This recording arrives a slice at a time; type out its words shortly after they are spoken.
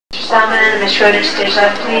Salmon and Miss Schroeder stage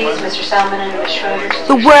left, please. Mr. Salmon and Miss Schroeder.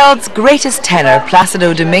 The world's greatest tenor,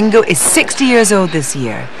 Placido Domingo, is 60 years old this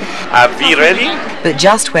year. Are we ready? But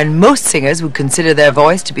just when most singers would consider their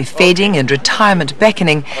voice to be fading and retirement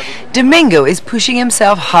beckoning, Domingo is pushing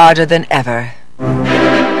himself harder than ever.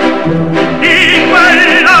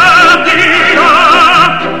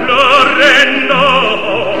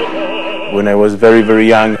 When I was very, very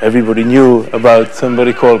young, everybody knew about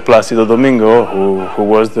somebody called Placido Domingo, who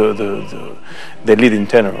was the leading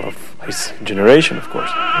tenor of his generation, of course.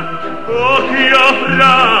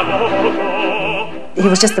 He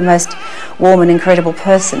was just the most warm and incredible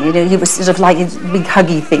person. You know, he was sort of like his big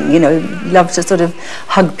huggy thing. You know, he loved to sort of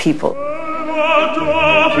hug people.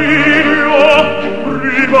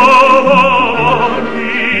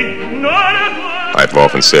 I've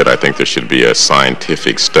often said I think there should be a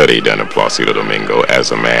scientific study done of Placido Domingo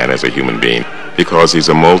as a man, as a human being, because he's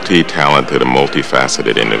a multi-talented, a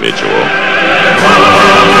multifaceted individual.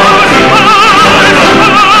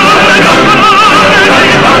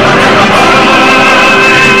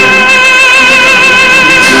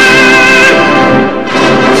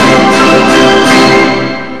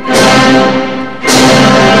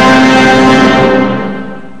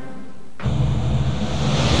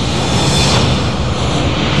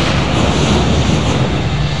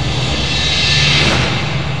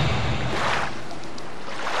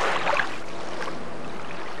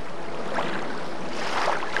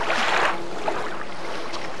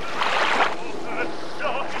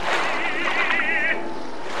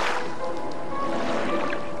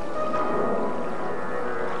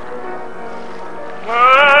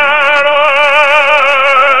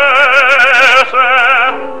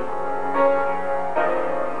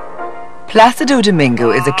 Placido Domingo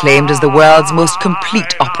is acclaimed as the world's most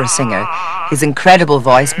complete opera singer, his incredible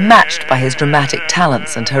voice matched by his dramatic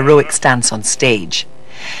talents and heroic stance on stage.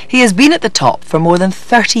 He has been at the top for more than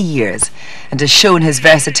 30 years and has shown his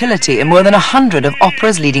versatility in more than 100 of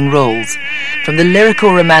opera's leading roles, from the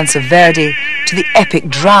lyrical romance of Verdi to the epic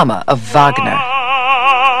drama of Wagner.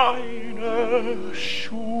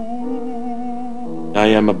 I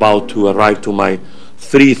am about to arrive to my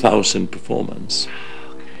 3,000th performance.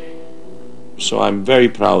 So I'm very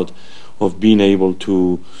proud of being able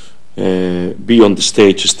to be on the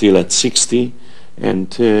stage still at 60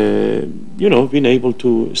 and, you know, being able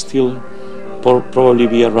to still probably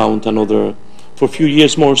be around another, for a few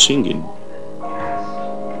years more singing.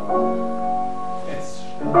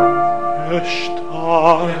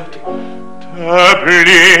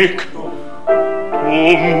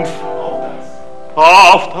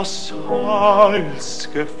 Auf das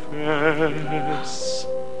Heilsgefäß.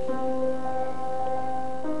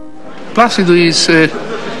 Placido is a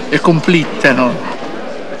complete tenor.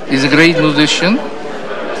 He's a great musician,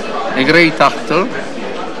 a great actor.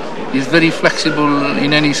 He's very flexible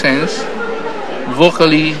in any sense,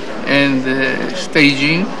 vocally and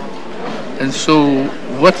staging. And so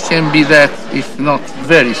what can be that if not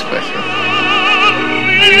very special?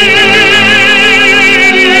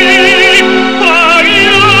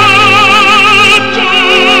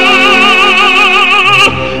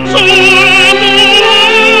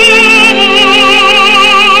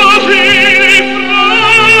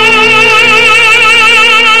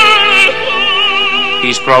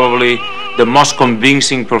 He's probably the most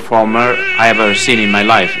convincing performer I ever seen in my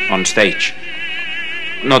life on stage.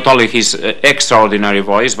 Not only his extraordinary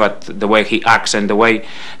voice, but the way he acts and the way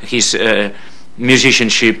his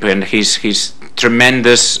musicianship and his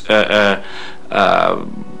tremendous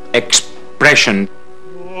expression.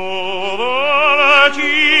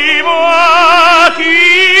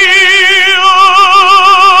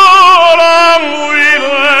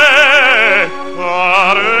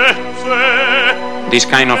 This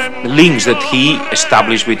kind of links that he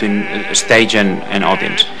established between stage and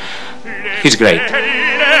audience. He's great.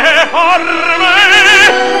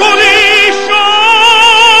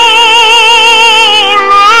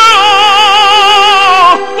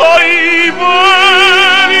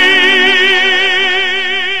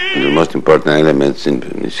 The most important elements in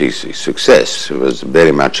his success was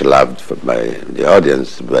very much loved by the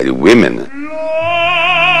audience, by the women.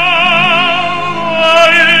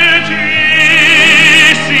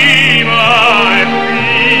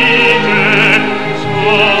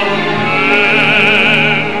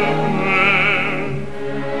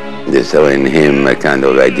 They saw in him a kind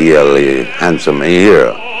of ideally handsome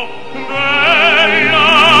hero.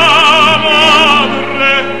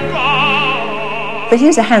 But he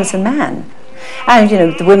was a handsome man. And, you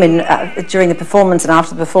know, the women, during the performance and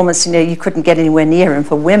after the performance, you know, you couldn't get anywhere near him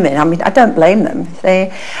for women. I mean, I don't blame them.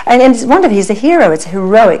 And it's wonderful, he's a hero, it's a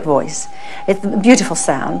heroic voice. It's a beautiful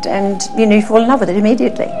sound, and, you know, you fall in love with it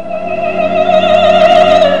immediately.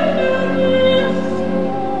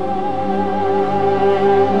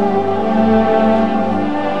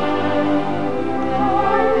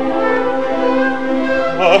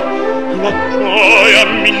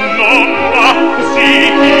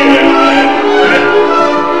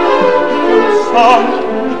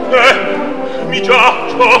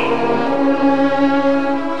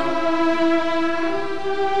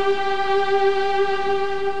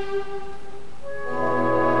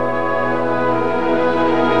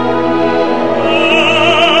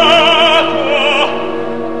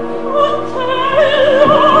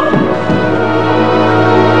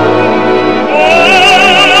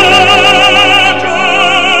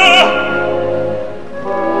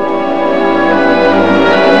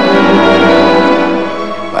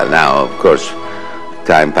 Of course,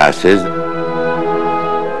 time passes.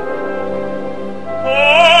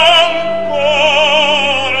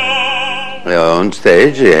 On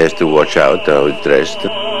stage, he has to watch out how he's dressed.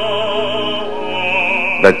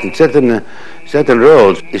 But in certain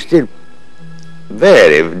roles, he's still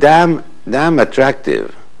very damn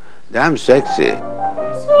attractive, damn sexy.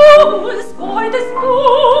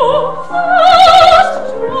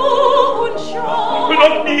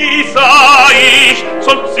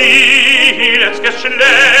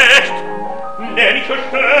 Geschlecht, nenn ich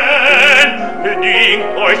schön,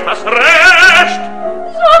 bedingt euch das Recht.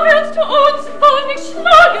 So willst du uns wohl nicht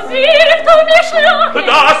schlagen, willst du mich schlagen?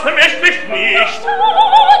 Das möchte ich nicht.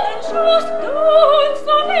 Dann schust du uns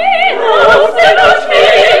so wieder, uns ich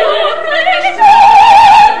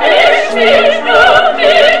will du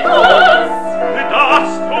mit uns. Das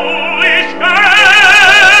tu ich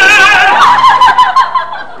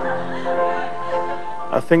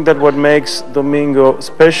I think that what makes Domingo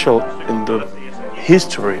special in the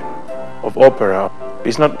history of opera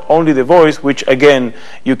is not only the voice, which again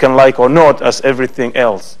you can like or not as everything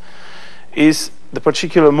else, is the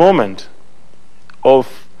particular moment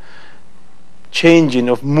of changing,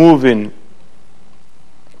 of moving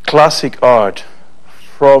classic art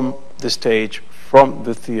from the stage, from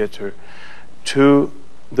the theater, to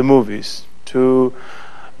the movies, to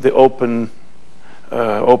the open-air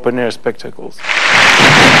spectacles.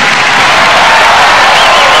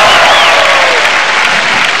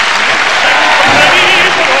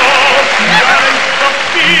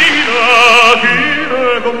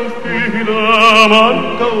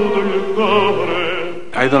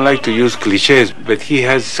 I don't like to use cliches, but he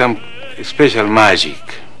has some special magic.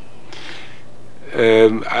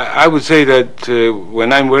 I would say that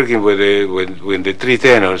when I'm working with the three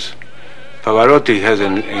tenors, Pavarotti has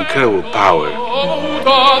an incredible power.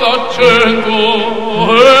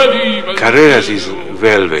 Carreras is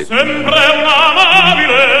velvet.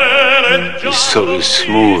 It's so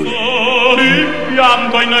smooth.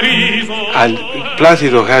 And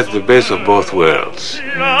Placido has the best of both worlds.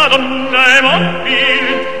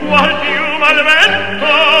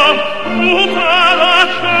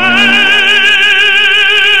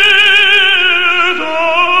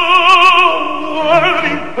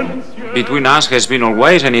 Between us has been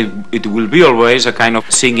always, and it will be always, a kind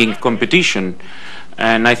of singing competition.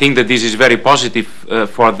 And I think that this is very positive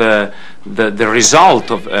for the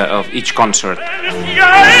result of each concert.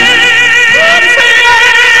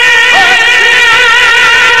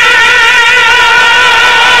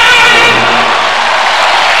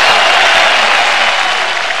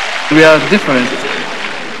 We are different,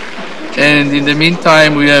 and in the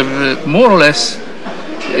meantime we have more or less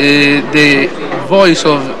the voice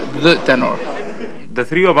of the tenor. The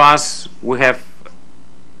three of us, we have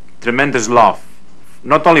tremendous love,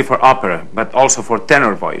 not only for opera, but also for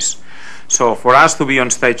tenor voice. So for us to be on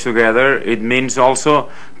stage together, it means also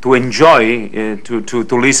to enjoy,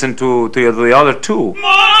 to listen to the other two.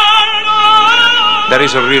 There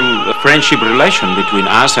is a real friendship relation between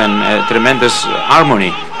us and tremendous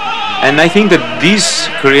harmony. And I think that this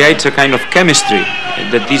creates a kind of chemistry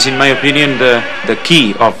that is, in my opinion, the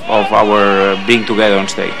key of our being together on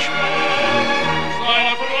stage.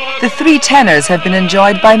 The three tenors have been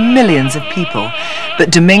enjoyed by millions of people, but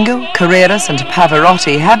Domingo, Carreras and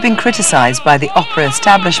Pavarotti have been criticised by the opera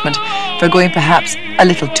establishment for going perhaps a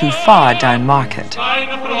little too far down market.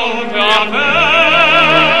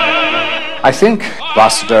 I think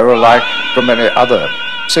Placido, like so many other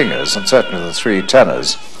singers, and certainly the three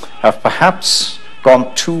tenors, have perhaps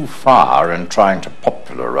gone too far in trying to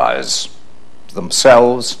popularize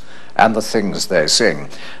themselves and the things they sing.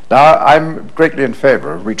 Now, I'm greatly in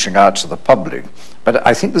favor of reaching out to the public, but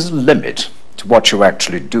I think there's a limit to what you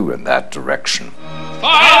actually do in that direction.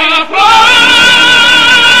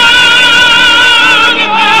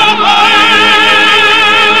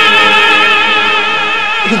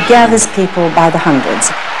 He gathers people by the hundreds.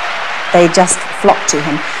 They just flock to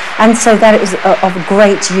him. And so that is of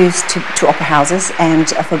great use to opera houses and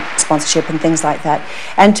for sponsorship and things like that.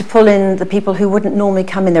 And to pull in the people who wouldn't normally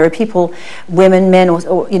come in. There are people, women, men,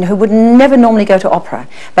 or you know, who would never normally go to opera.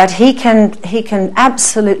 But he can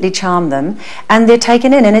absolutely charm them, and they're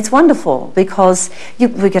taken in. And it's wonderful because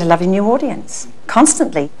we get a lovely new audience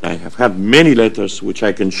constantly. I have had many letters which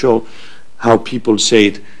I can show how people say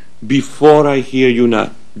it. Before I hear you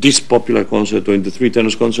now, this popular concert or in the Three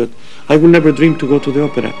Tenors concert, I will never dream to go to the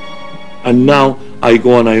opera. And now I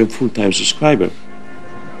go and I am a full-time subscriber.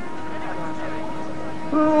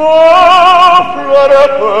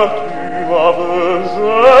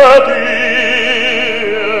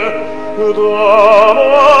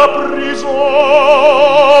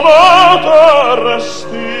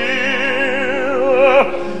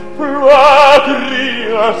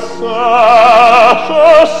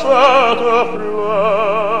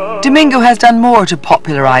 Domingo has done more to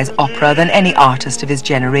popularise opera than any artist of his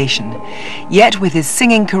generation. Yet with his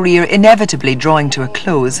singing career inevitably drawing to a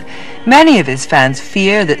close, many of his fans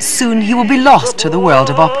fear that soon he will be lost to the world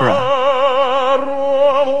of opera.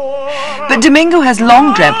 But Domingo has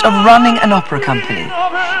long dreamt of running an opera company.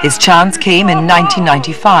 His chance came in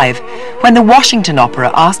 1995 when the Washington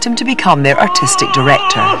Opera asked him to become their artistic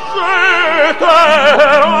director.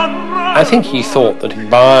 I think he thought that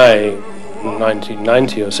by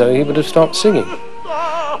 1990 or so he would have stopped singing.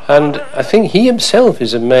 And I think he himself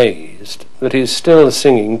is amazed that he's still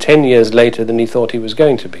singing 10 years later than he thought he was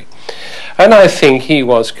going to be. And I think he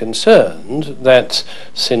was concerned that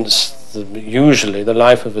since usually the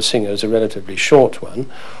life of a singer is a relatively short one,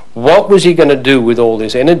 what was he going to do with all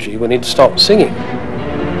this energy when he'd stopped singing?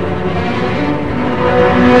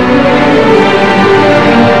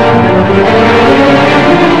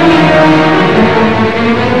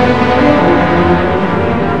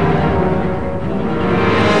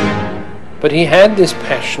 But he had this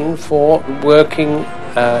passion for working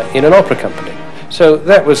in an opera company. So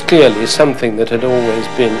that was clearly something that had always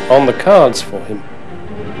been on the cards for him.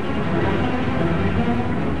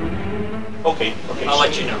 Okay. I'll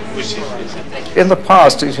let you know. In the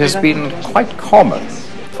past, it has been quite common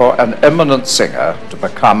for an eminent singer to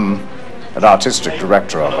become an artistic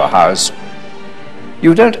director of a house.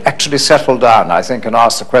 You don't actually settle down, I think, and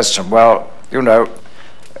ask the question, well, you know,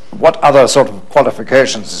 what other sort of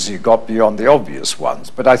qualifications has he got beyond the obvious ones?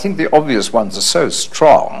 But I think the obvious ones are so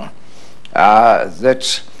strong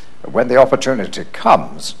that when the opportunity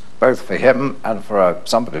comes, both for him and for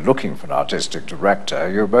somebody looking for an artistic director,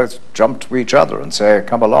 you both jump to each other and say,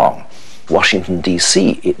 come along. Washington,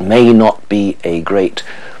 D.C., it may not be a great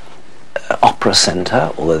opera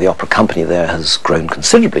centre, although the opera company there has grown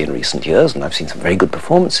considerably in recent years, and I've seen some very good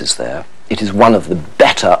performances there. It is one of the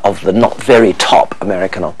better of the not very top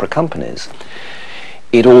American opera companies.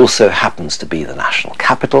 It also happens to be the national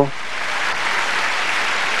capital.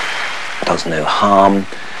 It does no harm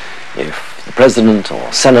if the president or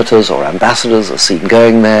senators or ambassadors are seen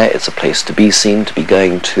going there. It's a place to be seen, to be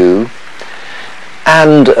going to.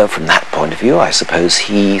 And from that point of view, I suppose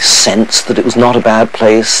he sensed that it was not a bad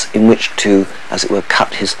place in which to, as it were,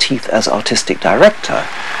 cut his teeth as artistic director.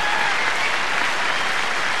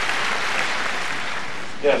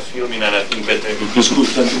 Yes, you mean anything better? It's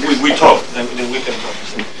good. We talk, and then we can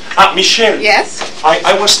talk. Michelle. Yes?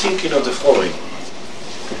 I was thinking of the following.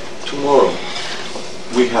 Tomorrow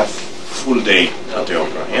we have full day at the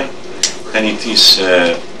opera, yeah? And it is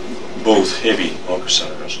both heavy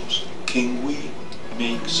orchestra rehearsals. Can we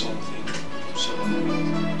make something?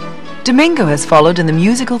 Domingo has followed in the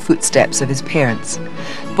musical footsteps of his parents.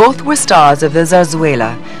 Both were stars of the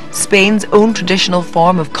zarzuela, Spain's own traditional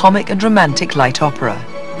form of comic and romantic light opera.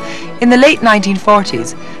 In the late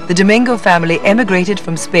 1940s, the Domingo family emigrated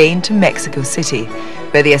from Spain to Mexico City,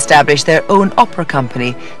 where they established their own opera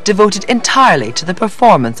company devoted entirely to the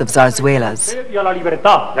performance of zarzuelas. La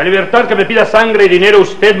libertad que me pida sangre y dinero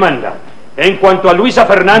usted manda. En cuanto a Luisa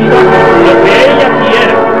Fernanda, lo que ella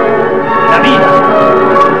quiera, la vida.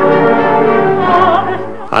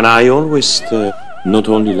 And I always not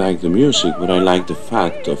only like the music, but I like the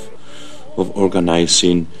fact of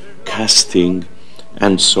organizing, casting,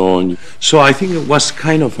 and so on. So I think it was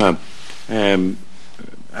kind of a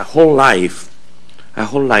whole life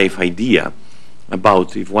idea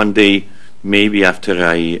about if one day, maybe after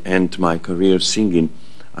I end my career singing,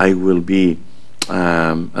 I will be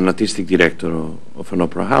an artistic director of an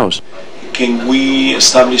opera house. Can we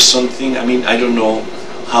establish something? I mean, I don't know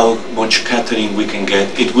how much catering we can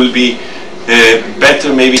get. It will be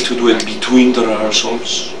better maybe to do it between the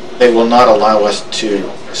rehearsals. They will not allow us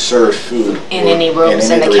to serve food in any rooms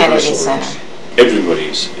in the Kennedy Center.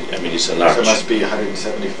 Everybody's, I mean, it's a large. So it must be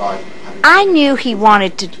 175. I knew he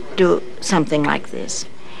wanted to do something like this.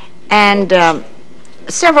 And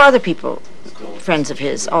several other people, friends of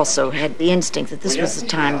his, also had the instinct that this was the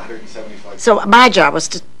time. So my job was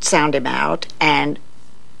to sound him out and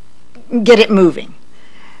get it moving.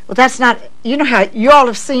 Well, that's not, you know how, you all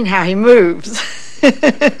have seen how he moves.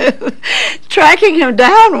 Tracking him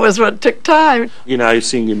down was what took time. You know, I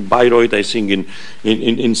sing in Bayreuth, I sing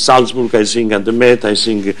in Salzburg, I sing at the Met, I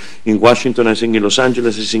sing in Washington, I sing in Los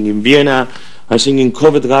Angeles, I sing in Vienna, I sing in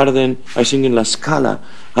Covent Garden, I sing in La Scala.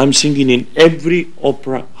 I'm singing in every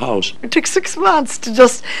opera house. It took 6 months to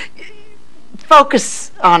just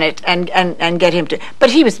focus on it and get him to,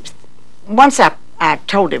 but he was, once I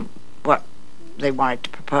told him what they wanted to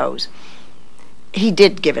propose, he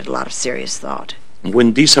did give it a lot of serious thought.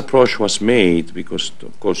 When this approach was made, because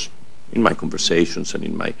of course in my conversations and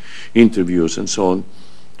in my interviews and so on,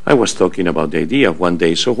 I was talking about the idea of one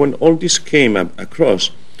day. So when all this came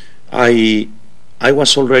across, I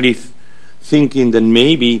was already thinking that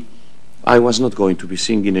maybe I was not going to be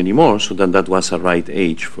singing anymore, so that was a right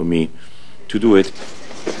age for me to do it.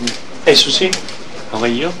 Hey Susie, how are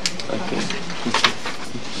you? Okay.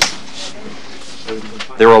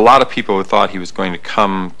 There were a lot of people who thought he was going to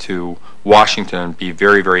come to Washington and be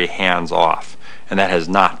very, very hands-off, and that has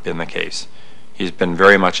not been the case. He's been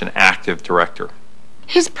very much an active director.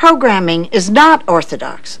 His programming is not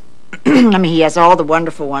orthodox. I mean, he has all the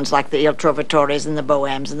wonderful ones like the Il Trovatores and the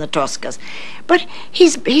Bohemes and the Toscas, but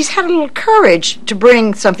he's had a little courage to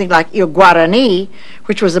bring something like Il Guarani,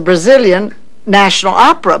 which was a Brazilian national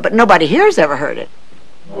opera, but nobody here has ever heard it.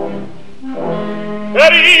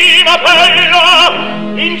 Prima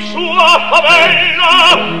bella, in sua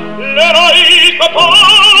favella, l'eroico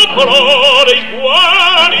popolo dei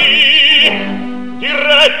guani.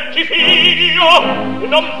 Diretti figlio,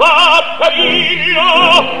 non fa periglio,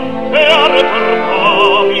 e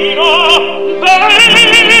arcamino,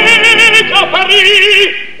 vecca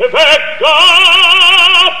peri.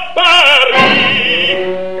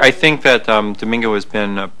 I think that Domingo has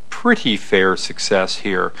been a pretty fair success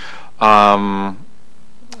here. But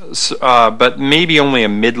maybe only a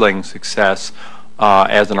middling success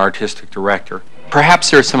as an artistic director.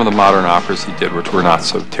 Perhaps there are some of the modern operas he did which were not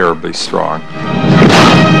so terribly strong.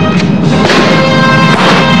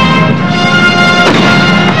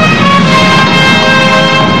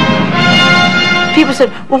 People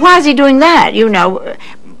said, well, why is he doing that? You know,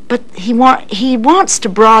 but he wants to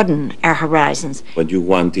broaden our horizons. What you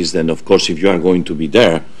want is then, of course, if you are going to be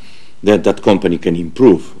there, that company can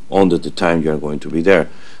improve under the time you are going to be there.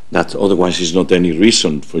 That otherwise is not any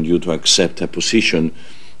reason for you to accept a position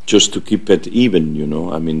just to keep it even, you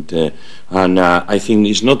know. I mean, and I think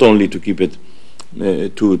it's not only to keep it,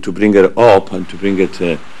 to bring it up and to bring it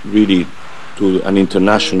really to an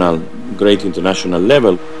international, great international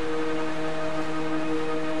level.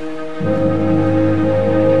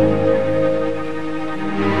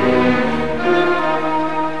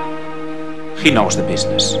 He knows the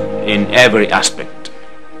business in every aspect,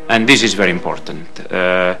 and this is very important.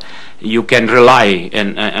 You can rely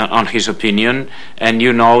on his opinion, and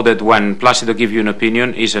you know that when Placido gives you an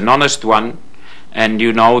opinion, it's an honest one, and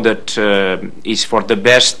you know that it's for the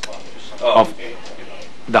best of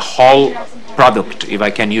the whole product, if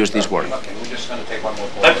I can use this word. Okay, we're just going to take one more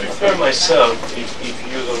point. I prefer myself, if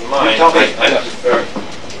you don't mind, I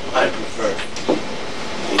prefer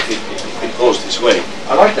if it goes this way.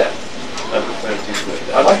 I like that. I prefer it this way.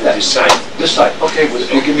 I like that. This side. This side. Okay, will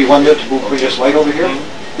you give me 1 minute to move this light over here?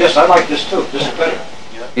 Yes, I like this too. This is better.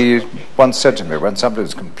 He once said to me, when somebody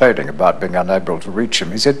was complaining about being unable to reach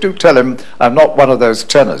him, he said, do tell him I'm not one of those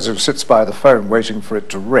tenors who sits by the phone waiting for it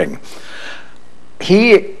to ring.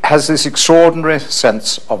 He has this extraordinary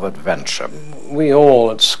sense of adventure. We all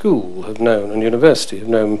at school have known, and university have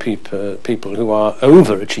known people who are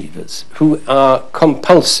overachievers, who are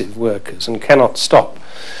compulsive workers and cannot stop.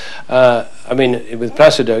 I mean, with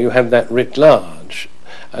Placido you have that writ large,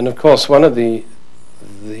 and of course one of the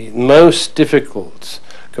most difficult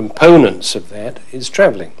components of that is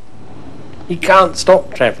travelling. He can't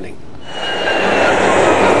stop travelling.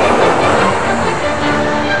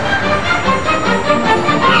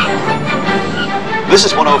 This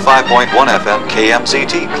is 105.1 FM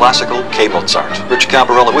KMZT, Classical K Mozart. Rich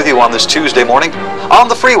Camparella with you on this Tuesday morning. On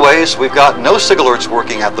the freeways, we've got no signal alerts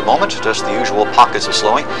working at the moment, just the usual pockets of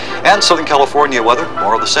slowing. And Southern California weather,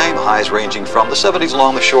 more of the same, highs ranging from the 70s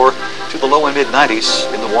along the shore to the low and mid-90s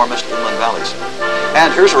in the warmest inland valleys.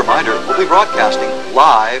 And here's a reminder, we'll be broadcasting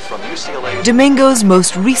live from UCLA. Domingo's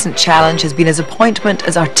most recent challenge has been his appointment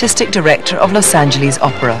as artistic director of Los Angeles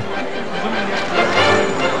Opera.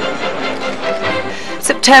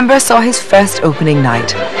 September saw his first opening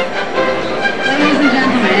night. Ladies and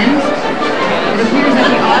gentlemen, it appears that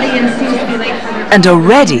the audience seems to be late for their... And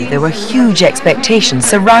already there were huge expectations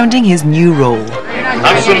surrounding his new role.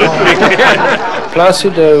 Absolutely.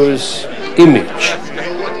 Placido's image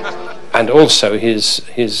and also his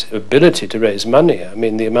ability to raise money. I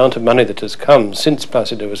mean, the amount of money that has come since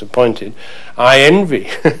Placido was appointed, I envy.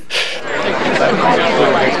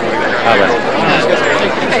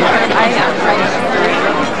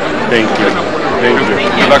 Thank you. Thank you.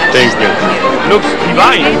 Thank you. Looks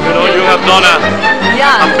divine. You know, you have done a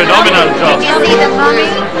phenomenal job. Did you see the mummy?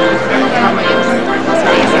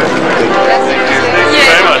 Thank you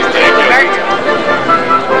very much. Thank you.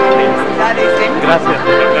 Gracias.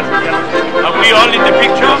 Are we all in the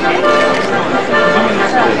picture?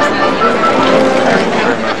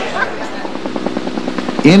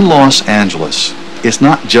 In Los Angeles, it's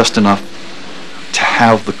not just enough to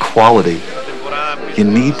have the quality. You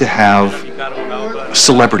need to have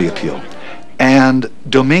celebrity appeal. And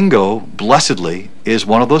Domingo, blessedly, is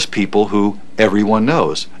one of those people who everyone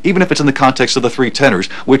knows, even if it's in the context of the three tenors,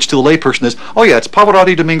 which to the layperson is, oh yeah, it's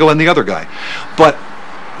Pavarotti, Domingo, and the other guy. But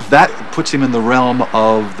that puts him in the realm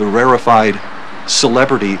of the rarefied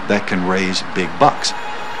celebrity that can raise big bucks.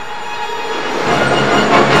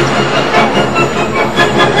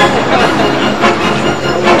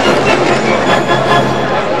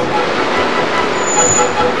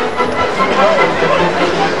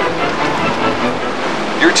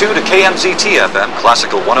 You're tuned to KMZT FM,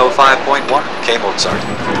 Classical 105.1, K Mozart.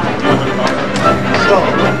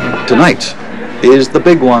 Tonight is the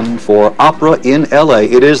big one for opera in LA.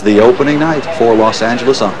 It is the opening night for Los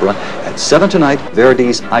Angeles Opera. At 7 tonight,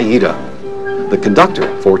 Verdi's Aida. The conductor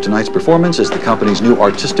for tonight's performance is the company's new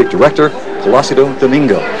artistic director, Placido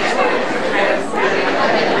Domingo.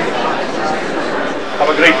 Have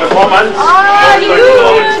a great performance.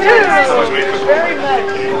 Very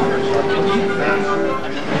much.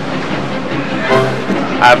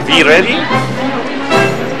 Are we ready?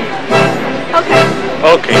 Okay.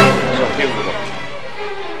 Okay. So here we go.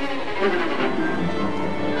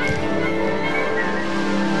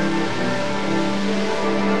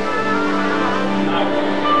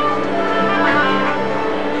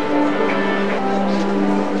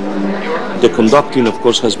 The conducting, of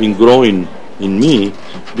course, has been growing in me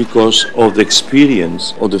because of the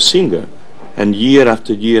experience of the singer. And year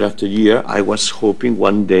after year after year, I was hoping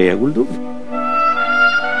one day I will do it.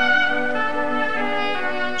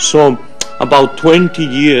 So about 20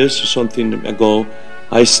 years or something ago,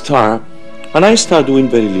 I start doing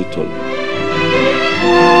very little.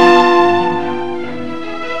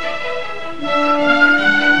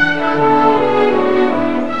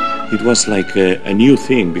 It was like a new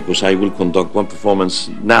thing, because I will conduct one performance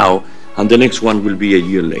now and the next one will be a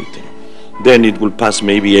year later. Then it will pass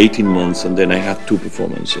maybe 18 months and then I have 2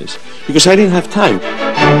 performances, because I didn't have time.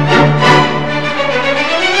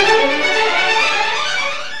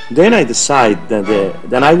 Then I decide that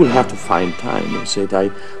then I will have to find time. I said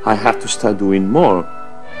I have to start doing more.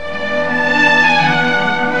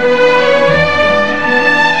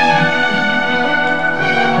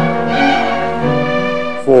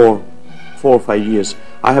 For 4 or 5 years,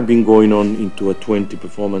 I have been going on into 20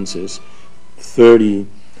 performances, 30.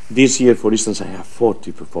 This year, for instance, I have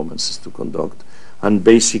 40 performances to conduct, and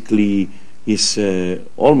basically it's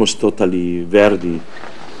almost totally Verdi.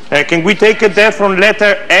 Can we take it there from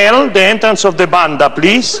letter L, the entrance of the banda,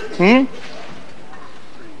 please?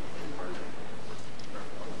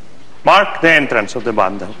 Mark the entrance of the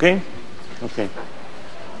banda, okay? Okay.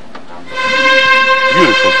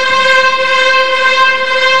 Beautiful.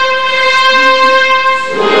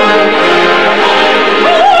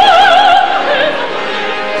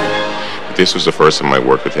 This was the first time I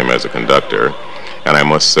worked with him as a conductor, and I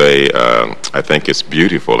must say I think it's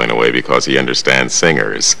beautiful in a way, because he understands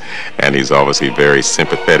singers, and he's obviously very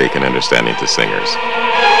sympathetic and understanding to singers.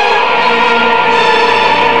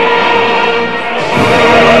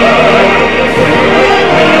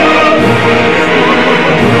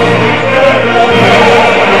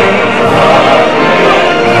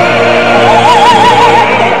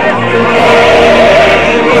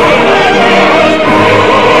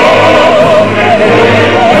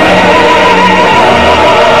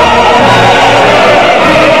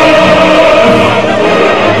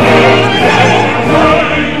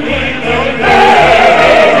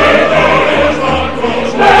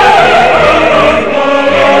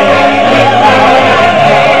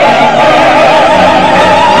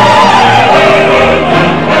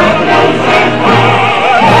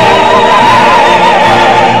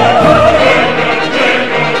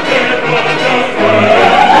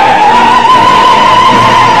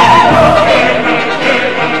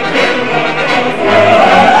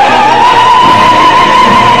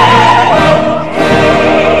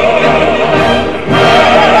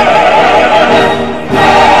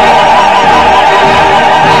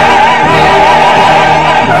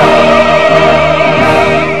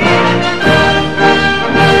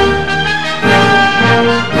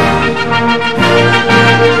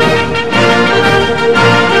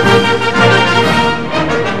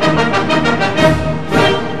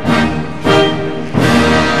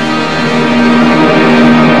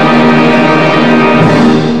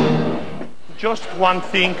 just one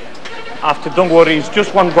thing after, don't worry, it's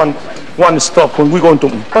just one stop when we go into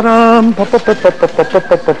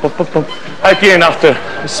again after.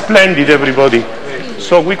 Splendid, everybody.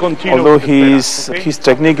 So we continue. Although his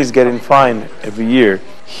technique is getting fine every year,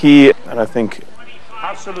 and I think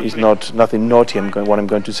is nothing naughty. What I'm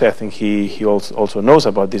going to say. I think he also knows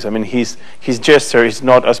about this. I mean, his gesture is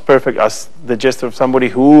not as perfect as the gesture of somebody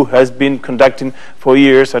who has been conducting for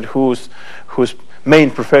years and whose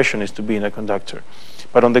main profession is to be a conductor.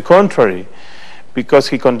 But on the contrary, because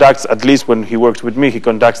he conducts, at least when he works with me, he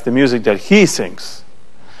conducts the music that he sings.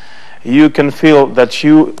 You can feel that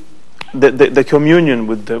the communion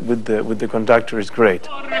with the conductor is great.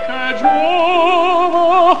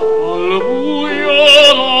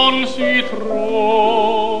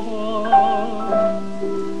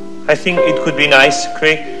 I think it could be nice,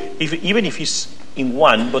 Craig, even if he's in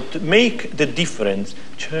one, but to make the difference.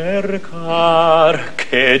 Cercar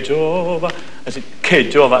che giova. I said, che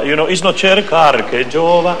giova. You know, it's not cercar che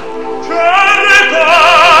giova. Cercar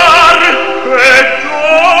che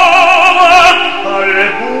giova, al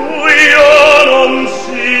buio non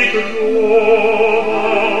si trova.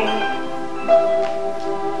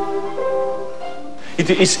 It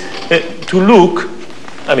is to look,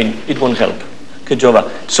 I mean, it won't help.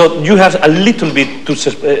 So you have a little bit to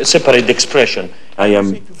separate the expression. I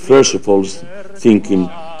am first of all thinking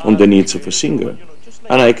on the needs of a singer,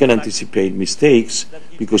 and I can anticipate mistakes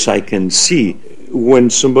because I can see when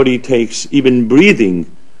somebody takes even breathing.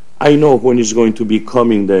 I know when it's going to be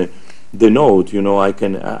coming the note. You know, I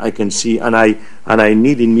can see, and I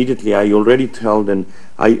need immediately. I already tell them.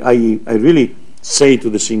 I really say to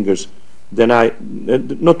the singers, then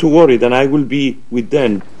not to worry. Then I will be with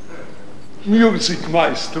them. Music,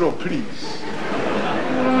 maestro, please.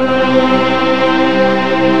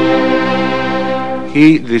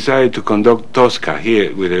 He decided to conduct Tosca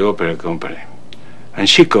here with the opera company, and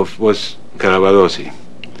Chekhov was Cavaradossi.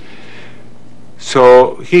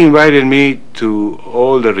 So he invited me to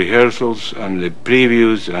all the rehearsals and the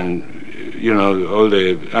previews, and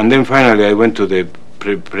and then finally I went to the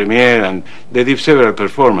premiere, and they did several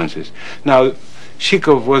performances. Now,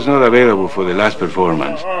 Chekhov was not available for the last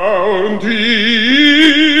performance.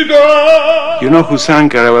 You know who sang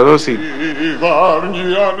Cavaradossi?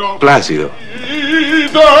 Placido.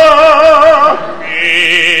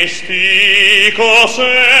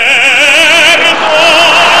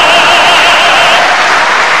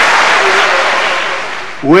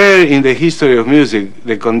 Where in the history of music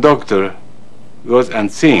the conductor goes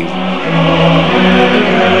and sings?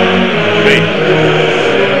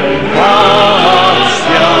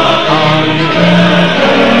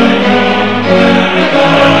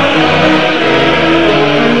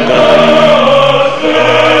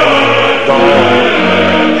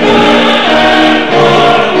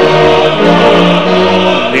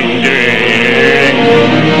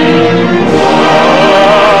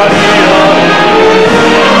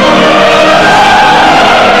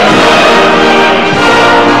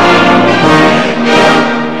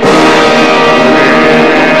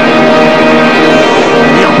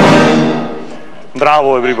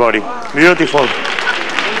 Bravo, everybody. Beautiful.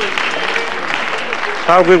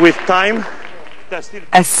 Are we with time?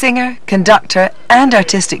 As singer, conductor and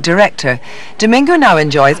artistic director, Domingo now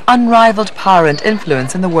enjoys unrivaled power and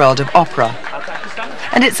influence in the world of opera.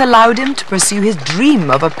 And it's allowed him to pursue his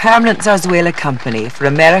dream of a permanent zarzuela company for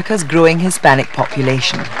America's growing Hispanic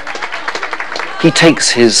population. He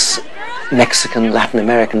takes his Mexican, Latin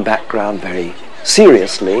American background very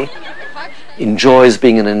seriously, enjoys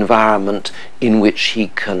being in an environment in which he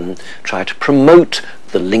can try to promote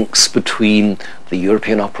the links between the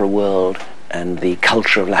European opera world and the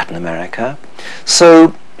culture of Latin America.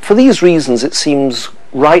 So for these reasons it seems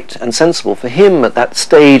right and sensible for him at that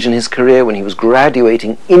stage in his career when he was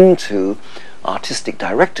graduating into artistic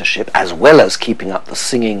directorship, as well as keeping up the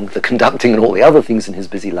singing, the conducting and all the other things in his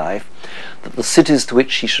busy life, that the cities to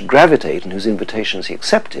which he should gravitate and whose invitations he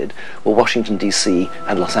accepted were Washington, D.C.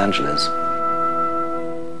 and Los Angeles.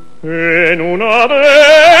 En una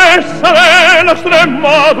dehesa de la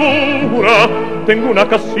Extremadura tengo una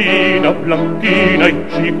casina blanquina y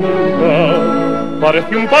chicuda.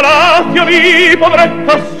 Parece un palacio mi pobre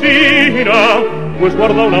casina, pues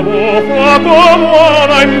guarda una moza como a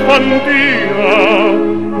la infantina.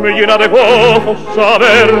 Me llena de gozo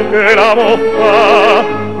saber que la moza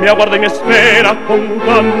me aguarda y me espera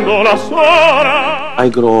contando las horas. I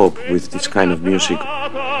grew up with this kind of music.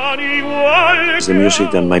 It's the music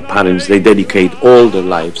that my parents, they dedicate all their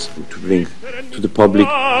lives to bring to the public.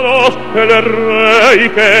 El rey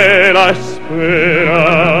que la espera.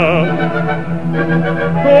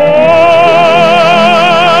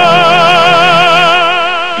 'Cause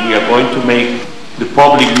going to make the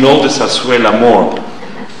public know the zarzuela more,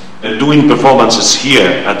 doing performances here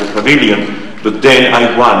at the pavilion, but then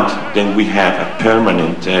then we have a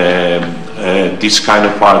permanent this kind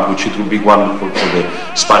of art, which it will be wonderful for the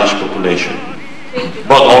Spanish population,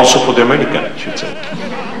 but also for the American, I should say.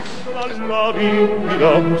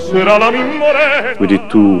 We did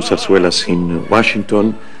 2 zarzuelas in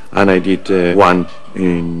Washington, and I did one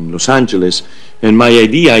in Los Angeles, and my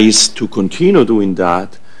idea is to continue doing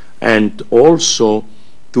that, and also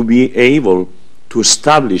to be able to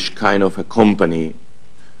establish kind of a company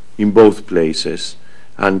in both places,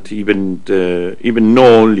 and even not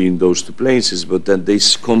only in those 2 places, but that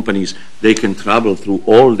these companies, they can travel through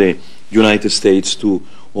all the United States to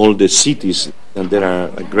all the cities, and there are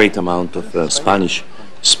a great amount of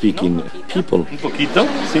Spanish-speaking people. Un poquito,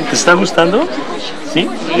 ¿sí? ¿Te está gustando? ¿Sí?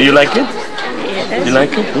 Do you like it? Yes. You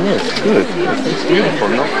like it? Yes, good. It's beautiful,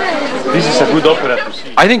 no? This is a good opera to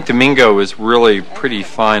see. I think Domingo is really pretty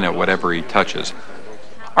fine at whatever he touches.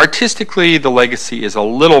 Artistically, the legacy is a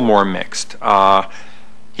little more mixed.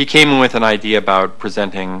 He came in with an idea about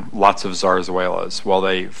presenting lots of zarzuelas. Well,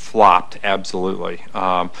 they flopped, absolutely.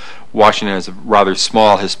 Washington has a rather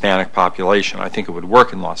small Hispanic population. I think it would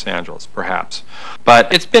work in Los Angeles, perhaps.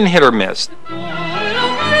 But it's been hit or miss.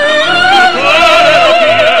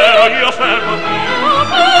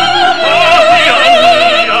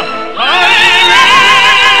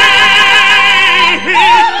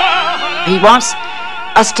 He wants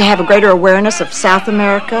us to have a greater awareness of South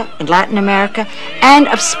America and Latin America and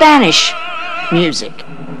of Spanish music.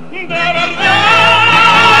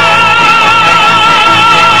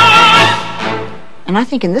 And I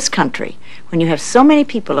think in this country, when you have so many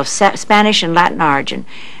people of Spanish and Latin origin,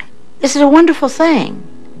 this is a wonderful thing.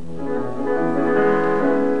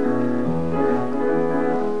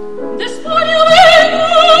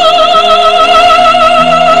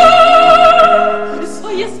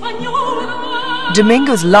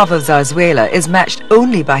 Domingo's love of zarzuela is matched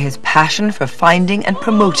only by his passion for finding and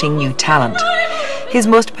promoting new talent. His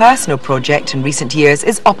most personal project in recent years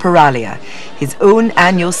is Operalia, his own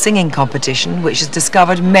annual singing competition which has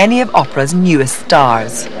discovered many of opera's newest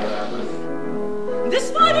stars.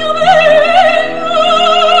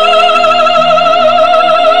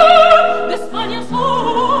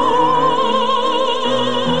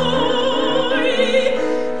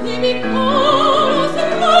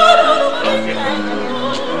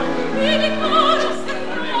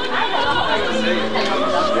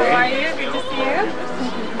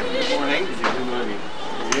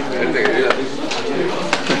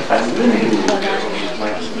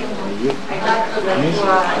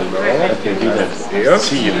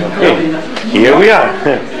 Here we are.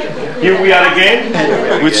 Here we are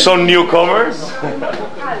again with some newcomers.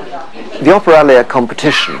 The Operalia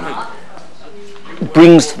competition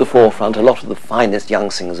brings to the forefront a lot of the finest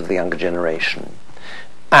young singers of the younger generation.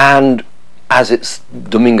 And as it's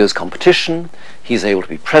Domingo's competition, he's able to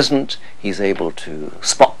be present, he's able to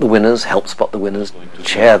spot the winners, help spot the winners,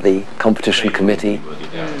 chair the competition committee.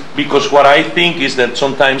 Because what I think is that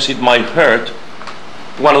sometimes it might hurt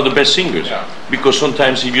one of the best singers. Because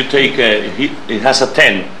sometimes if you take, it has a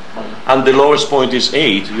 10, and the lowest point is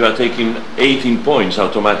 8, you are taking 18 points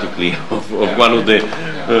automatically of one of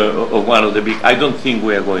the big. I don't think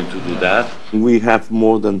we are going to do that. We have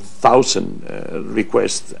more than 1,000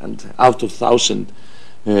 requests, and out of 1,000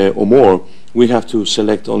 or more, we have to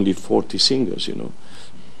select only 40 singers, you know.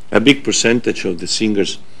 A big percentage of the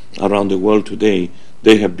singers around the world today,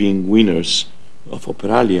 they have been winners of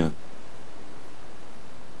Operalia.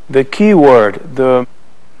 The key word, the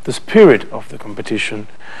spirit of the competition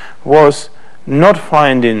was not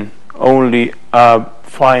finding only a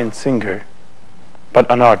fine singer,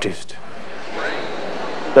 but an artist.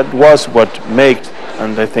 That was what made,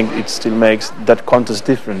 and I think it still makes, that contest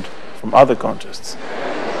different from other contests.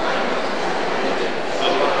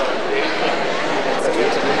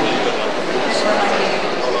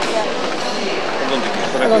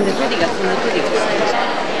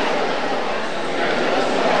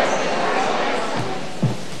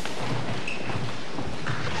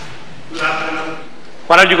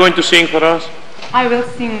 What are you going to sing for us? I will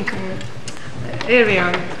sing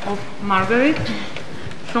Arian of Marguerite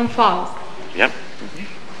from Faust. Yep.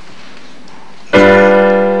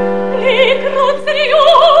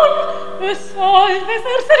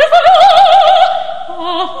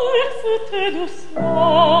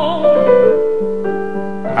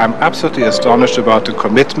 I'm absolutely astonished about the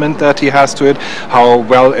commitment that he has to it, how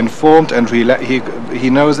well informed, and he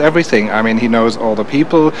knows everything. I mean, he knows all the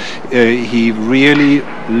people, he really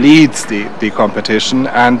leads the competition,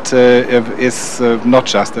 and is not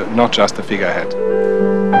just a figurehead.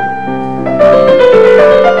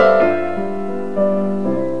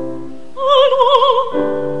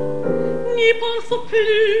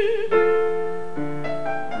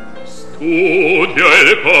 Studia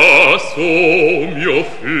il passo, mio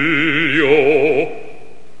figlio,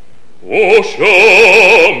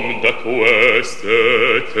 usciam da queste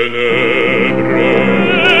tenebre,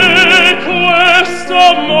 e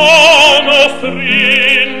questa mano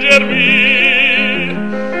stringermi,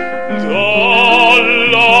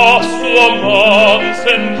 dalla sua man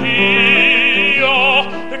sentia.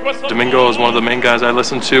 Domingo is one of the main guys I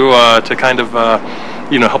listen to kind of,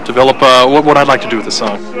 help develop what I'd like to do with the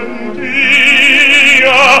song.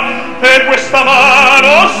 E questa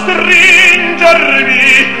mano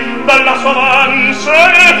stringermi dalla sua man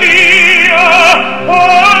sentia.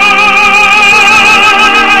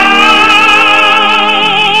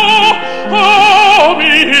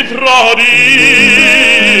 Mi tradia.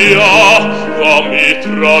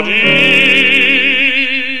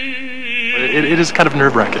 It is kind of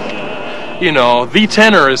nerve-wracking. The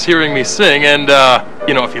tenor is hearing me sing, and,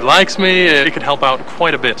 if he likes me, it could help out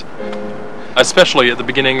quite a bit. Especially at the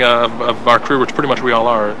beginning of our career, which pretty much we all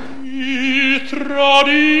are.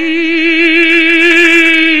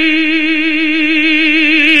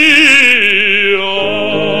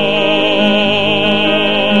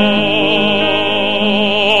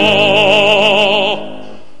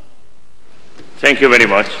 Thank you very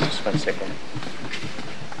much. Just 1 second.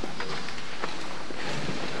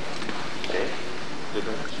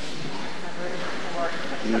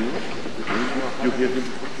 You hear him?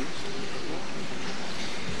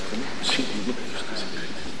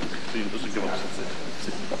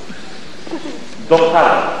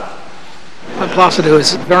 Placido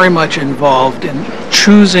is very much involved in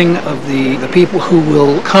choosing of the people who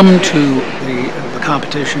will come to the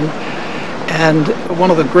competition, and one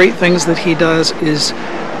of the great things that he does is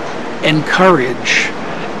encourage.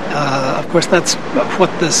 Of course, that's what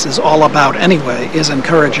this is all about anyway, is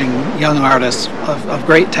encouraging young artists of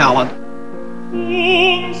great talent.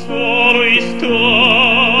 Un solo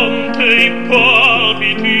istante I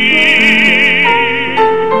palpiti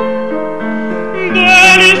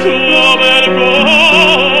del suo bel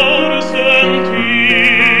cor sentì,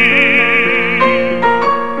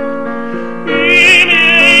 I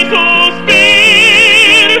miei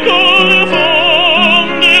sospiri confondere,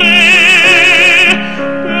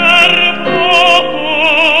 per poco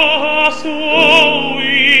a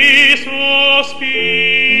suoi sospiri.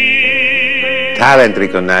 Talent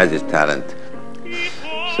recognizes talent.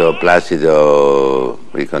 So Placido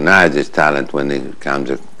recognizes talent when it comes,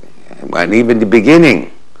 and even the beginning,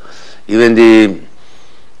 even the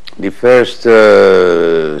first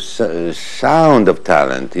sound of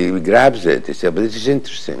talent, he grabs it. He says, "But this is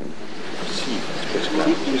interesting."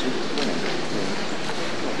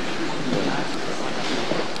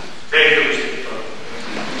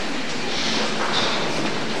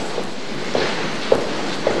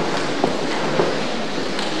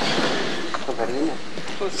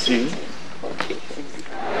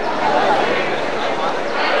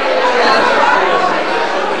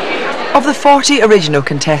 Of the 40 original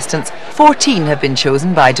contestants, 14 have been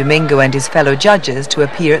chosen by Domingo and his fellow judges to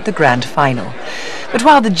appear at the grand final. But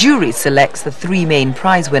while the jury selects the 3 main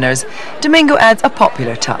prize winners, Domingo adds a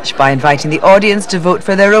popular touch by inviting the audience to vote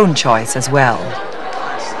for their own choice as well.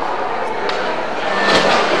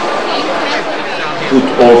 Put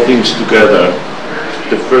all things together,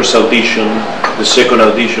 the first audition, the second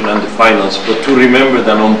audition and the finals, but to remember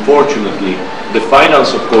that unfortunately the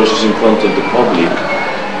finals of course is in front of the public,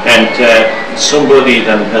 and somebody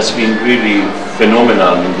that has been really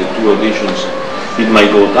phenomenal in the 2 auditions, it might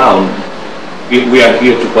go down. We are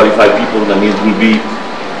here to qualify people that it will be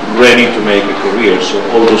ready to make a career, so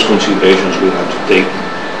all those considerations we have to take,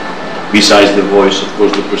 besides the voice, of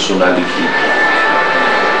course, the personality.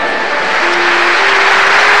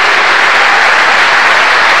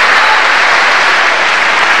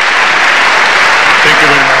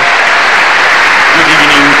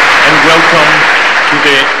 Welcome to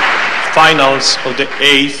the finals of the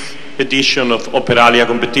 8th edition of Operalia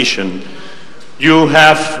competition. You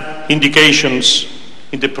have indications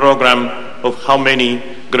in the program of how many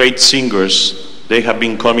great singers they have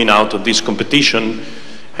been coming out of this competition,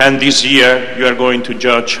 and this year you are going to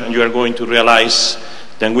judge and you are going to realize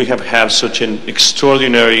that we have had such an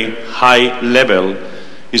extraordinary high level.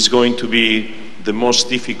 Is going to be the most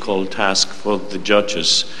difficult task for the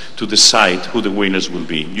judges to decide who the winners will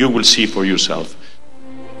be. You will see for yourself.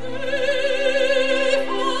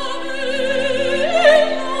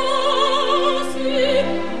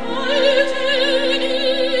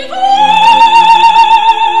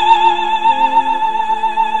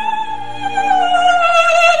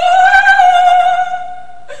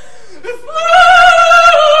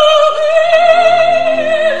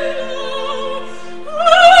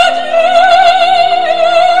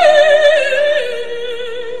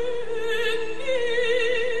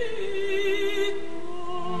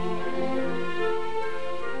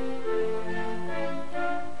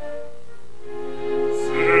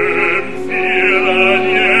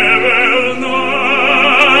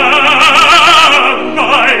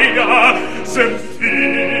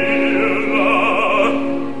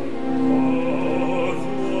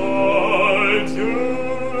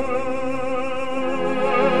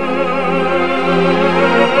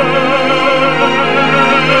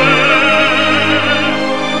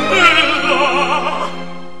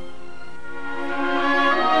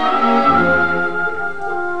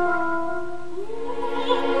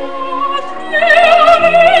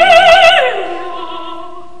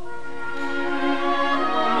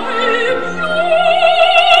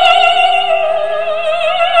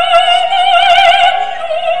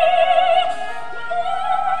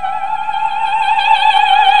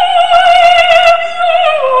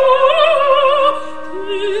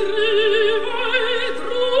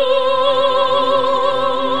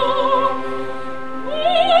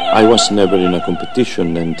 I was never in a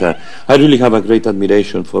competition, and I really have a great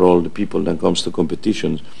admiration for all the people that comes to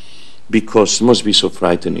competitions, because it must be so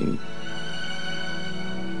frightening.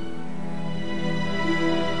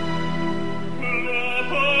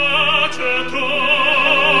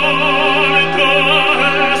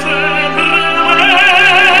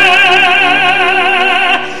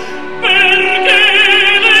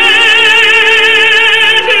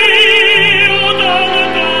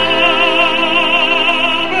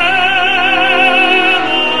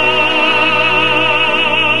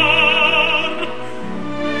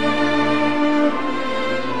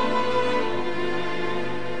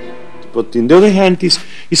 But on the other hand,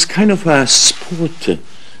 it's kind of a sport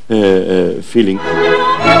feeling.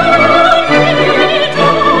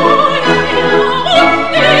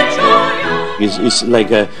 It's like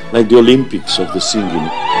the Olympics of the singing.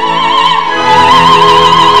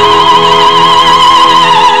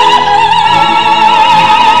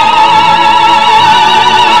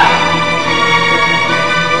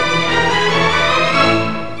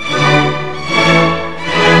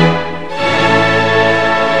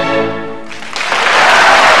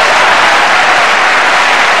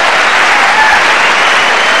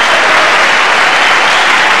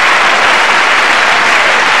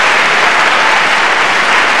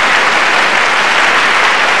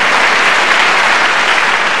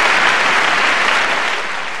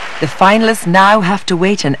 The finalists now have to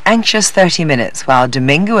wait an anxious 30 minutes while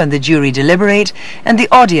Domingo and the jury deliberate and the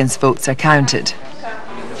audience votes are counted.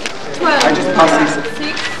 12. I just passed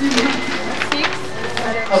these. 6.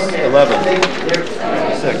 11.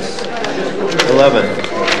 6. 11.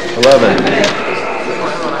 11.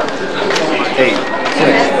 8.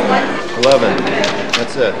 6. 11.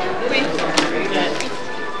 That's it.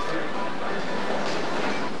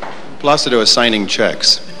 Placido is signing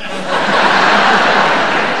checks.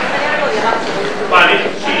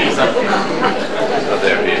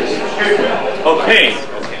 Okay.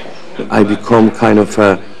 I become kind of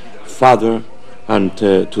a father, and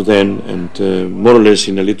to them, and more or less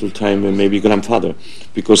in a little time, maybe grandfather,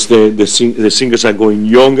 because the singers are going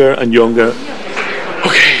younger and younger.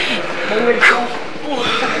 Okay.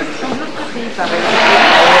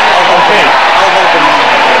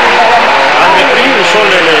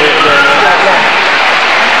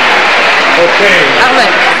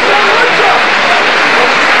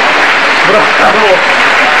 Bravo.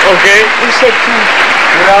 Okay.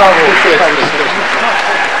 Bravo.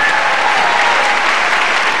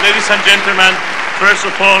 Ladies and gentlemen, first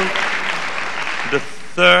of all, the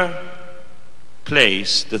third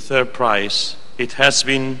place, the third prize, it has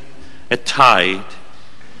been a tie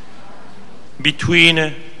between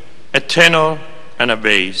a tenor and a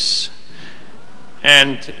bass.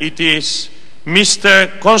 And it is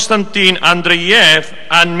Mr. Konstantin Andreyev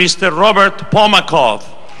and Mr. Robert Pomakov.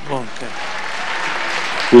 Okay.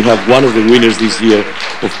 We have one of the winners this year,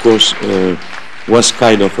 of course, was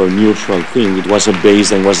kind of an unusual thing. It was a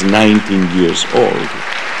bass and was 19 years old.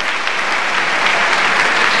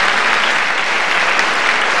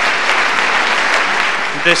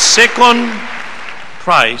 The second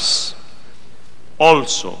prize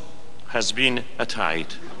also has been a tie,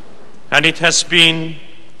 and it has been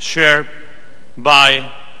shared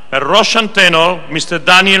by a Russian tenor, Mr.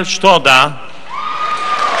 Daniel Stoda,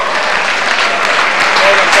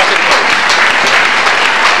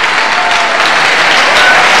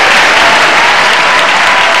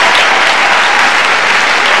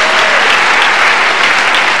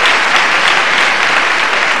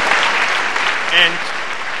 and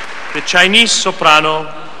the Chinese soprano,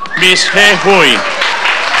 Miss He Hui.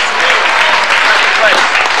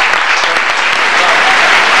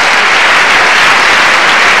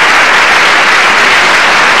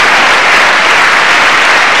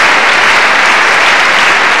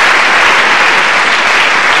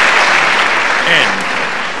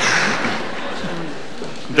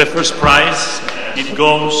 The first prize, it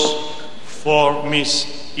goes for Miss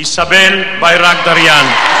Isabel Bayrakdarian.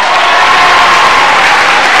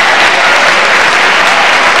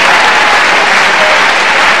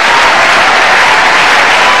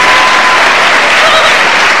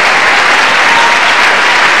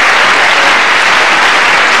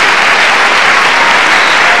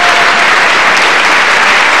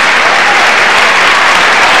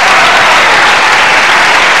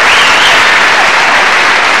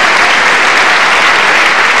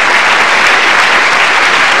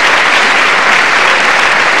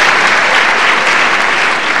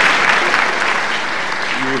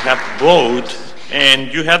 Vote,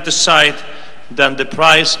 and you have decided that the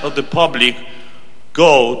prize of the public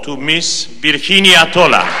go to Miss Virginia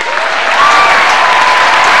Tola.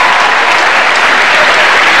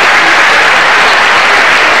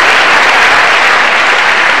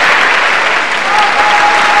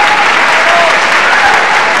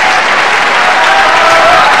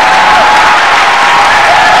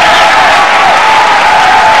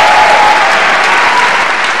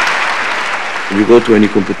 You go to any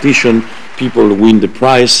competition, people win the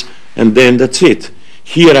prize, and then that's it.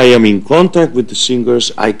 Here I am in contact with the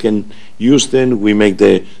singers. I can use them. We make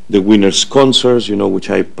the winners' concerts, you know, which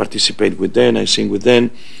I participate with them. I sing with them.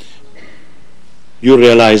 You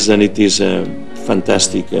realize that it is a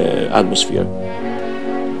fantastic atmosphere.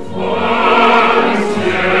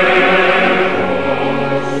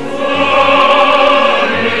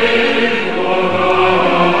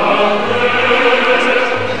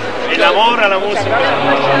 El amor a la música.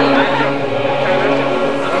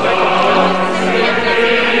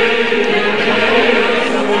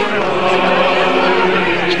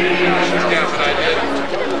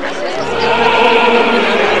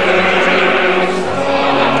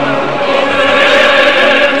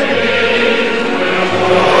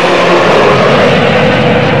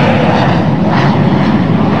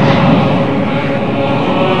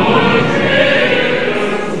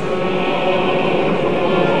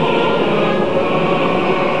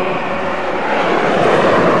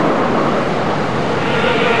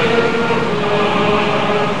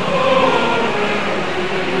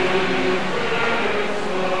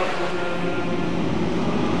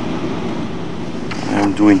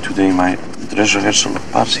 Doing today my dress rehearsal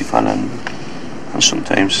of Parsifal, and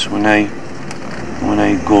sometimes when I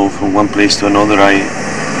go from one place to another, I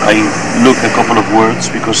look a couple of words,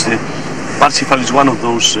 because the Parsifal is one of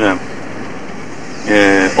those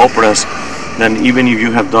operas that even if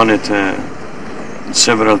you have done it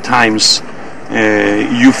several times,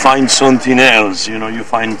 you find something else. You know, you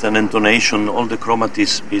find an intonation. All the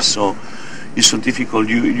chromatism is so difficult.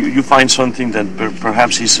 You find something that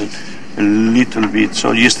perhaps is a little bit.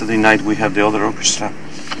 So yesterday night we had the other orchestra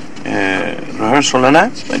rehearsal, and I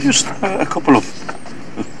just a couple of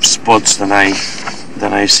spots that I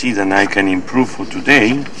see that I can improve for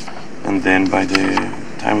today, and then by the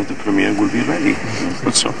time of the premiere we'll be ready.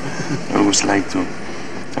 So I always like to.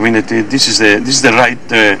 I mean, this is the right,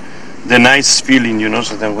 the nice feeling, you know,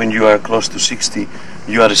 so that when you are close to 60,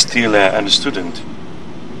 you are still a student.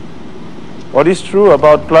 What is true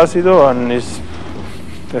about Placido, and is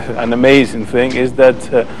an amazing thing, is that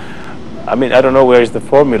I mean, I don't know where is the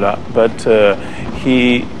formula, but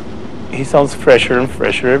he sounds fresher and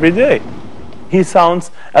fresher every day. He sounds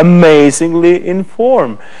amazingly in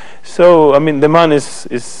form. So I mean, the man is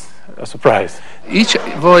a surprise. Each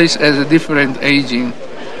voice has a different aging,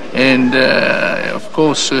 and of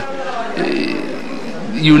course,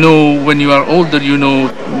 you know, when you are older, you know,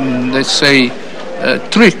 let's say,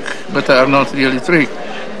 trick, but are not really trick.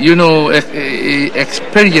 You know,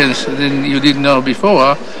 experience than you didn't know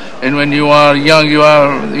before, and when you are young, you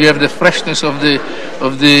have the freshness of the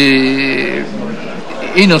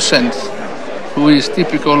innocence, who is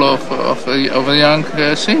typical of a young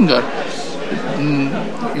singer.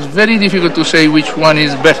 It's very difficult to say which one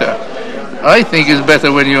is better. I think it's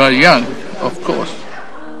better when you are young, of course.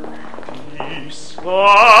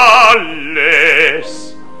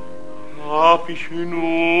 Hab ich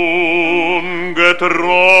nun geträumt.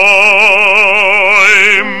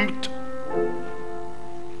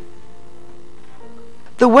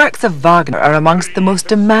 The works of Wagner are amongst the most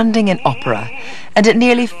demanding in opera, and at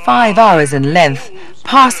nearly 5 hours in length,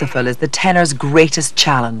 Parsifal is the tenor's greatest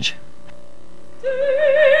challenge.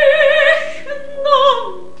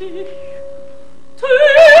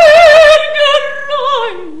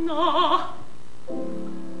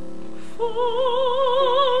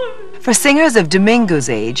 For singers of Domingo's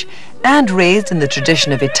age, and raised in the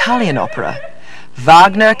tradition of Italian opera,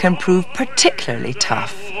 Wagner can prove particularly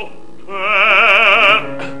tough.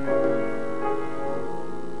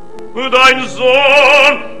 Dein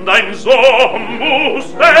Sohn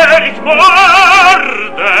musste ich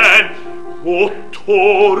morden, o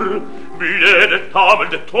Tor, Bühne der Tafel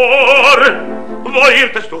der Tor, wo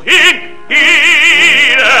irrtest du hin,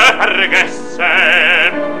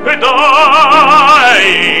 vergessen, deine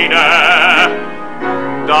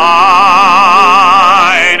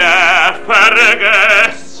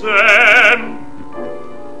vergessen.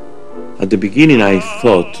 At the beginning I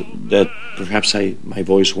thought that perhaps my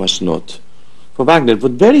voice was not for Wagner,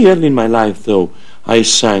 but very early in my life, though, I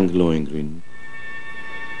sang Lohengrin.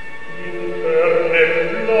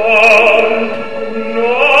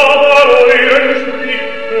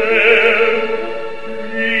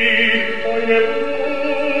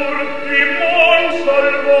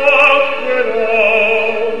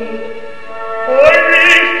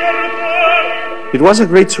 It was a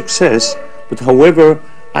great success, but however,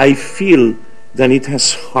 I feel that it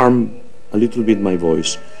has harmed a little bit my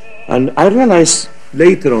voice. And I realized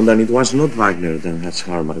later on that it was not Wagner that has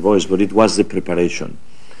harmed my voice, but it was the preparation.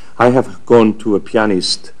 I have gone to a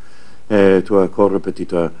pianist, to a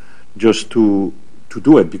co-repetitor, just to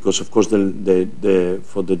do it, because of course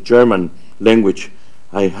for the German language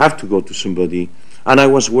I have to go to somebody, and I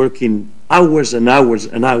was working hours and hours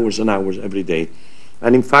and hours and hours every day.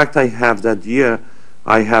 And in fact, I have that year,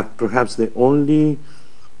 I have perhaps the only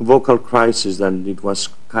vocal crisis, and it was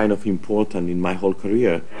kind of important in my whole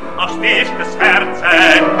career.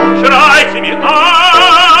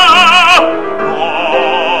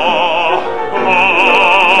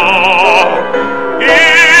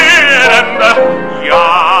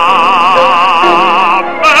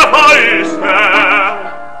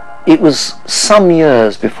 It was some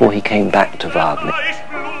years before he came back to Wagner.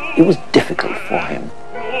 It was difficult for him.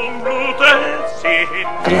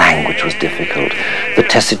 The language was difficult. The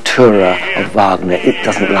tessitura of Wagner, it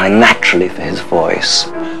doesn't lie naturally for his voice.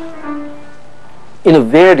 In a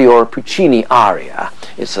Verdi or a Puccini aria,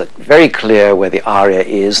 it's very clear where the aria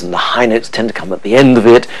is, and the high notes tend to come at the end of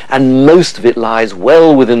it, and most of it lies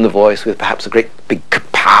well within the voice, with perhaps a great big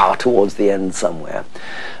power towards the end somewhere.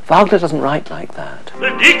 Wagner doesn't write like that.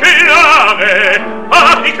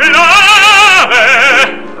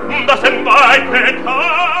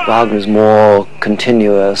 Wagner's more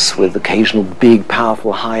continuous, with occasional big,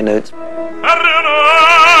 powerful high notes.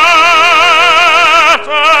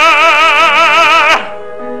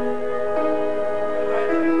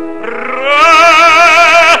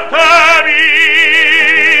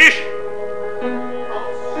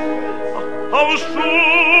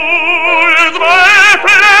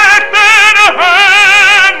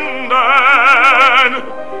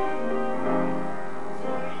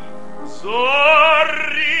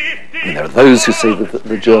 There are those who say that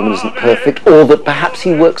the German isn't perfect, or that perhaps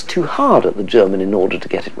he works too hard at the German in order to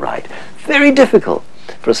get it right. Very difficult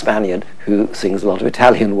for a Spaniard who sings a lot of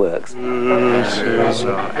Italian works.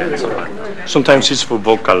 Sometimes it's for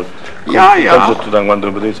vocal. It's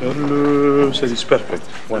perfect,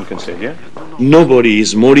 one can say, yeah? Nobody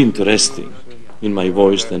is more interesting in my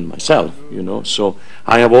voice than myself, you know. So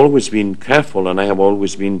I have always been careful, and I have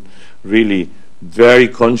always been really very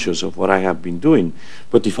conscious of what I have been doing.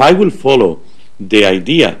 But if I will follow the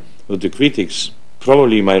idea of the critics,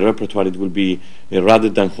 probably my repertoire, it will be rather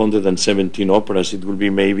than 117 operas, it will be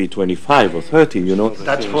maybe 25 or 30, you know.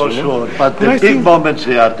 That's for sure, but the big moments,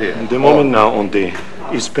 they are there. The moment now on the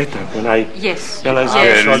is better when I realize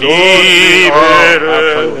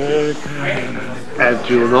And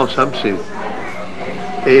you know something?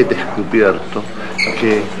 He descubierto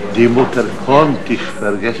che die Mutter konnte ich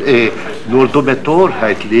vergessen, nur die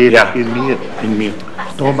Betorheit lebt in mir.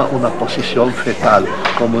 Toma una posición fetal,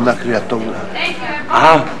 como una criatura.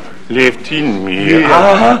 Lebt in mir.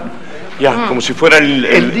 Como si fuera el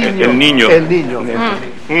niño. El niño.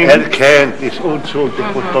 Él kennt, es unschuldig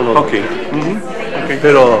por todo. Okay.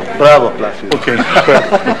 Pero bravo, Placido. Okay.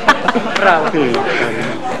 Bravo. Beautiful.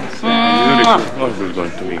 We're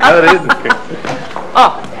going to be.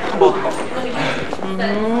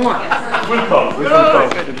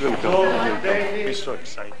 It's so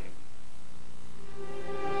exciting.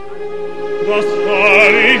 Das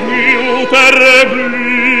heilig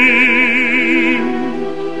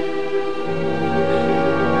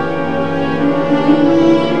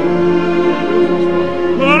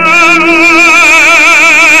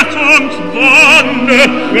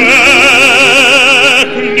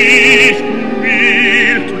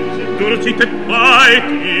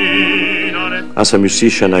As a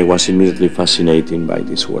musician, I was immediately fascinated by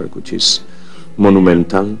this work, which is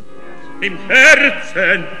monumental. Im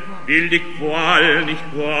Herzen will die Qual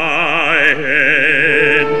nicht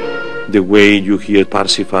weihen. The way you hear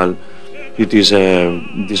Parsifal, it is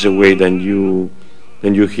a way that you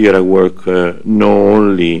hear a work not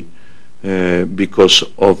only because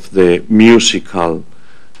of the musical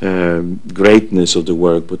greatness of the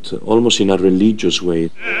work, but almost in a religious way.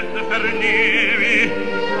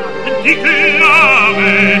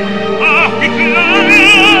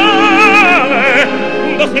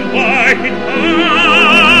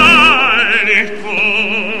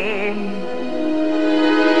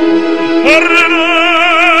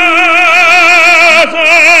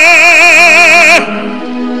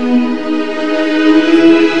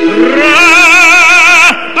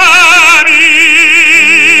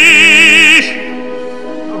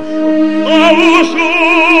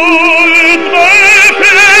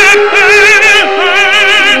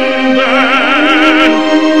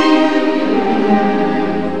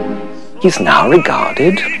 He's now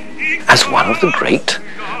regarded as one of the great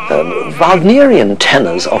Wagnerian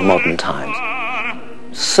tenors of modern times.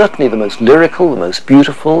 certainly the most lyrical, the most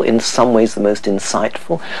beautiful, in some ways the most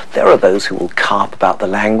insightful. There are those who will carp about the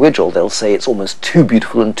language, or they'll say it's almost too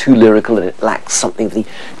beautiful and too lyrical and it lacks something of the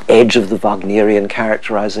edge of the Wagnerian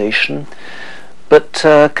characterization. But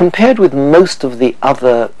compared with most of the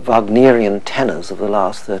other Wagnerian tenors of the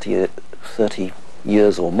last 30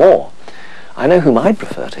 years or more, I know whom I'd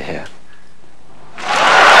prefer to hear.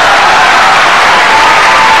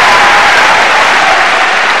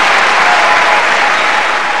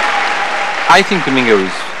 I think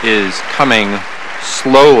Domingo is coming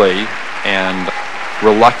slowly and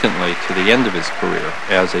reluctantly to the end of his career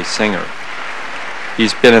as a singer.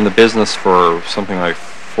 He's been in the business for something like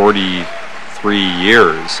 43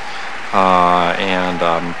 years, and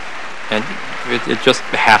it just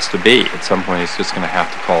has to be. At some point, he's just going to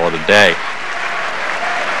have to call it a day.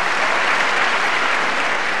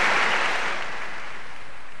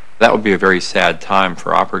 That would be a very sad time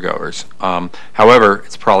for opera goers. However,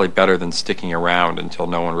 it's probably better than sticking around until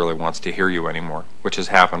no one really wants to hear you anymore, which has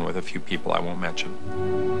happened with a few people I won't mention.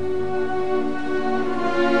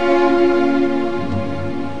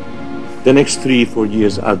 The next 3-4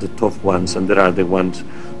 years are the tough ones, and there are the ones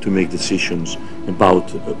to make decisions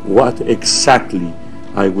about what exactly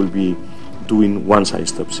I will be doing once I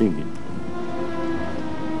stop singing.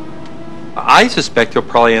 I suspect he'll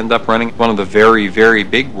probably end up running one of the very, very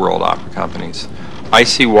big world opera companies. I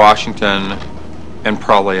see Washington, and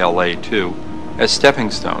probably LA too, as stepping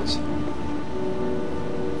stones.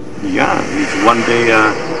 Yeah, if one day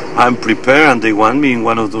I'm prepared and they want me in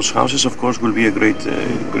one of those houses, of course, will be a great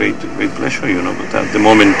pleasure, you know. But at the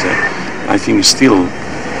moment, I think it's still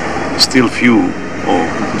few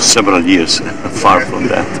or several years far from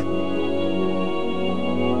that.